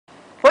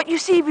you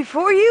see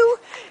before you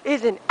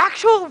is an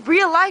actual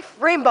real-life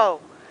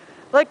rainbow.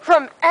 Like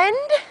from end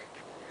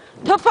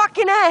to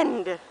fucking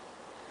end.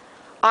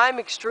 I'm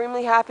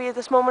extremely happy at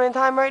this moment in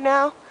time right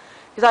now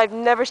because I've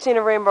never seen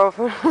a rainbow.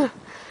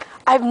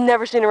 I've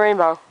never seen a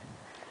rainbow.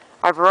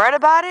 I've read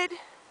about it.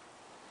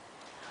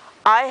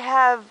 I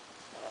have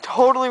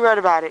totally read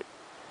about it.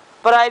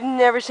 But I've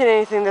never seen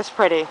anything this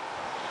pretty.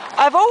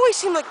 I've always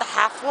seen like the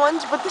half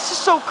ones, but this is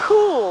so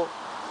cool.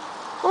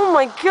 Oh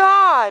my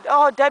god.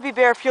 Oh, Debbie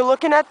Bear, if you're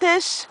looking at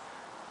this.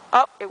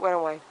 Oh, it went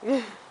away.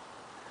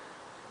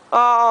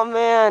 Oh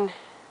man.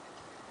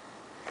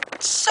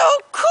 It's so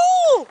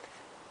cool.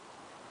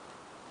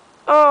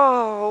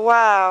 Oh,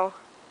 wow.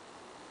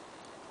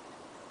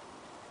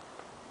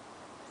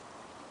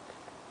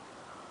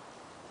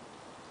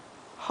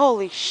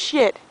 Holy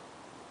shit.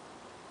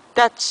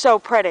 That's so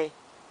pretty.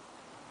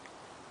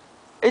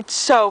 It's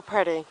so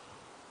pretty.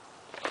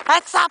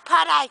 That's so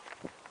pretty.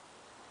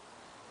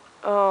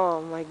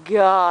 Oh my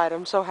god,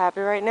 I'm so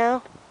happy right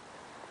now.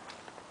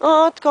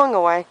 Oh, it's going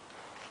away.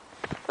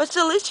 But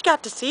still, at least you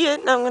got to see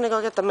it. Now I'm gonna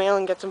go get the mail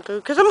and get some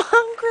food because I'm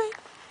hungry.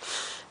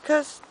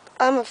 Because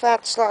I'm a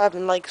fat slob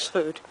and likes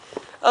food.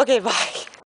 Okay, bye.